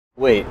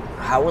Wait,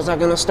 how was I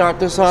gonna start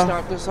this off?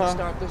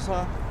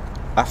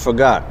 I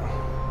forgot.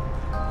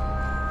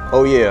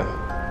 Oh yeah.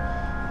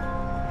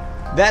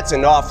 That's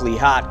an awfully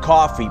hot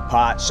coffee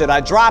pot. Should I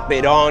drop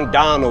it on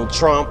Donald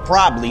Trump?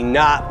 Probably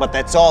not, but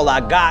that's all I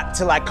got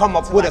till I come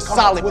up with a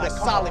solid.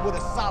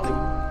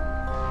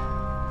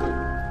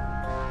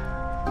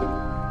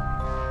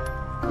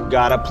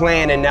 Got a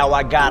plan and now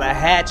I gotta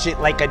hatch it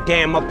like a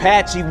damn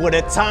Apache with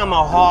a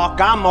tomahawk.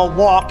 I'ma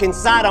walk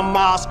inside a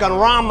mosque on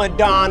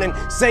Ramadan and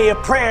say a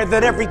prayer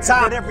that every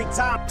time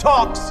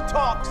talks.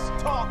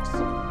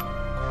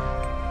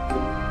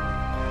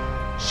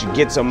 She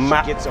gets a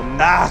mouth.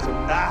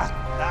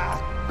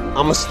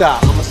 I'ma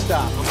stop.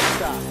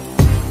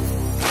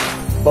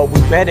 But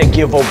we better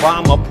give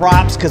Obama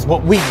props, cause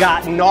what we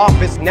got in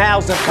office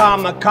now's a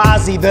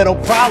kamikaze that'll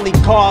probably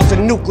cause a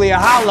nuclear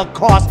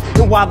holocaust.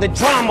 And while the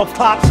drama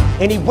pops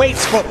and he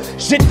waits for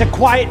shit to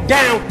quiet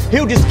down,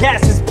 he'll just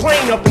gas his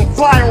plane up and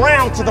fly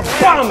around till the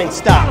bombing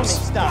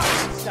stops.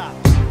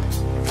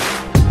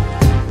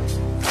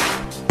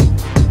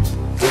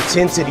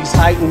 Intensity's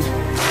heightened,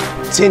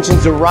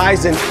 tensions are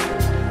rising.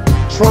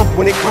 Trump,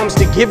 when it comes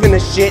to giving a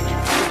shit,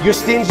 you're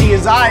stingy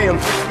as I am.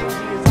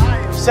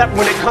 Except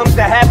when it comes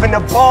to having the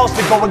balls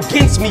to go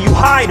against me, you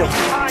hide them.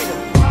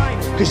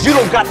 Cause you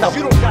don't got the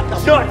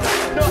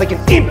nuts, like an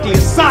empty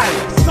asylum.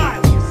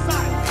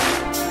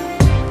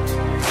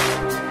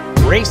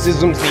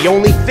 Racism's the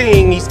only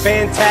thing he's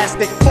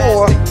fantastic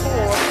for.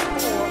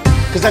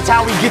 Cause that's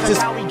how he gets his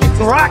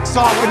rocks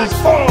off when he's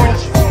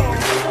orange.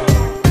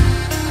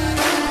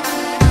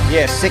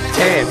 Yeah, sick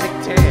tan.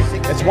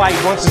 That's why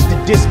he wants us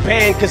to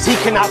disband, cause he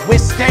cannot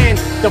withstand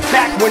the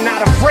fact we're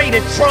not afraid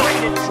of Trump.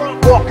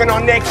 Walking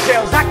on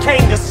eggshells, I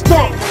came to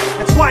stomp.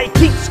 That's why he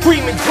keeps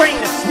screaming, drain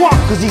the swamp,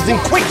 cause he's in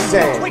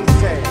quicksand.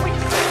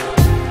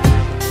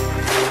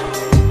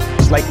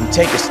 It's like we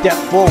take a step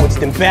forwards,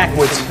 then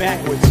backwards.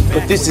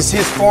 But this is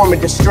his form of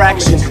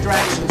distraction.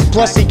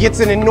 Plus he gets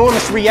an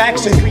enormous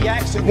reaction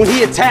when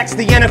he attacks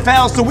the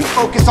NFL, so we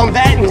focus on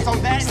that.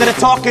 Instead of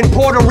talking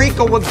Puerto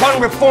Rico with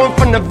gun reform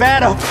from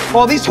Nevada,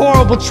 all these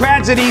horrible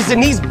tragedies,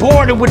 and he's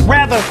bored and would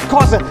rather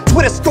cause a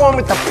Twitter storm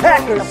with the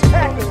Packers.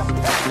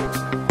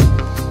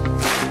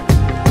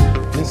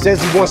 And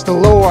says he wants to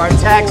lower our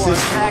taxes.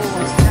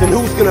 Then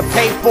who's gonna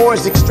pay for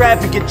his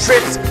extravagant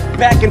trips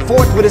back and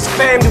forth with his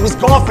fam to his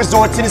golf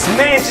resorts and his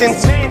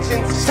mansions?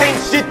 Same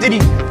shit that he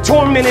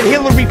tormented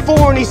Hillary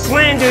for and he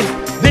slandered,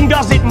 then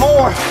does it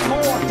more.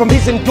 From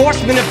his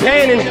endorsement of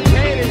Bannon,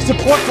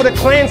 support for the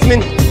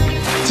Klansmen,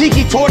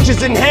 tiki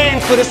torches in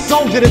hand for the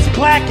soldier that's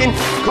black and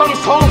comes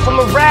home from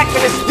Iraq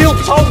and is still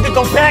told to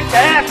go back to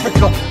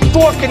Africa.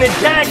 Fork and a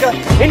dagger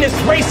in this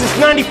racist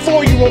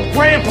 94-year-old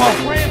grandpa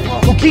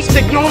who keeps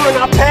ignoring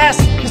our past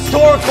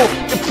historical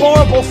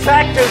deplorable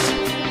factors.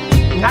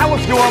 Now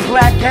if you're a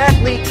black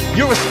athlete,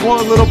 you're a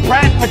spoiled little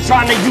brat for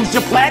trying to use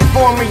your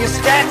platform or your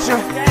stature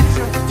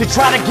to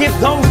try to give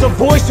those a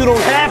voice who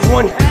don't have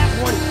one.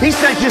 He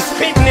says you're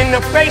spitting in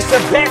the face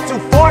of vets who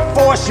fought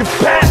for us, you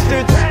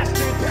bastards.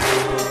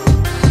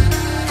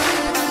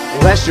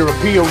 Unless you're a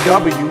POW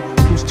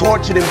who's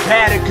tortured and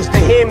battered, cause to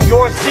him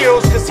you're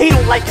zeros, cause he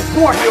don't like his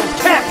war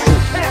heroes captured.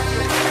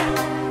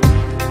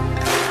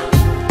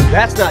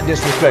 That's not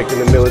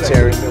disrespecting the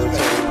military.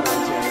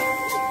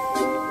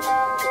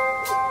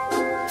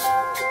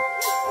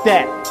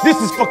 This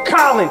is for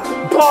Colin,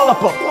 ball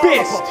up a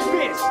fist.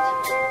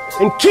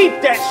 And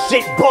keep that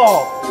shit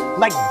ball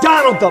like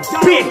Donald the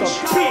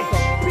bitch.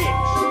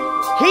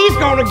 He's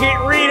gonna get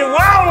rid of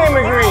all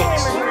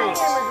immigrants.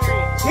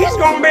 He's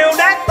gonna build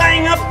that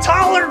thing up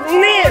taller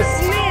than this.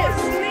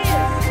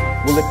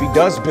 Well, if he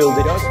does build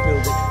it,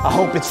 I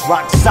hope it's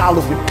rock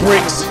solid with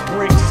bricks.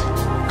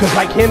 Cause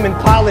like him in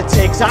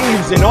politics, I'm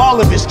using all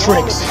of his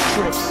tricks.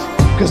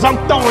 Cause I'm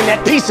throwing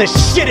that piece of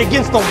shit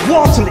against the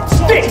wall till it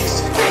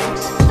sticks.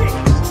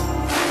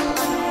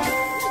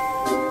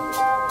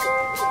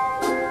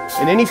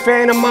 And any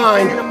fan of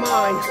mine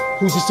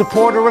who's a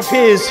supporter of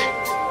his,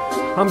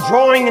 I'm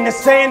drawing in the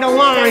sand a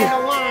line.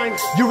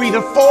 You're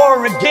either for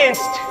or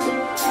against.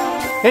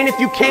 And if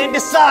you can't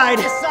decide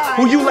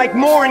who you like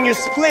more and you're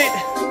split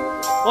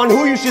on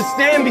who you should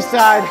stand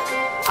beside,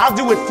 I'll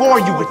do it for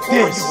you with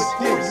this.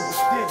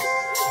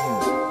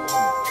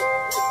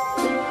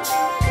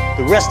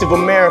 The rest of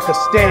America,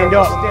 stand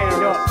up.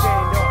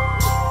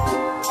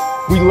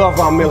 We love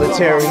our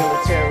military,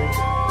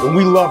 and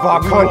we love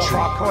our country.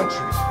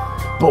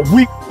 But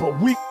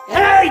we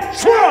hate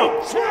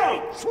Trump!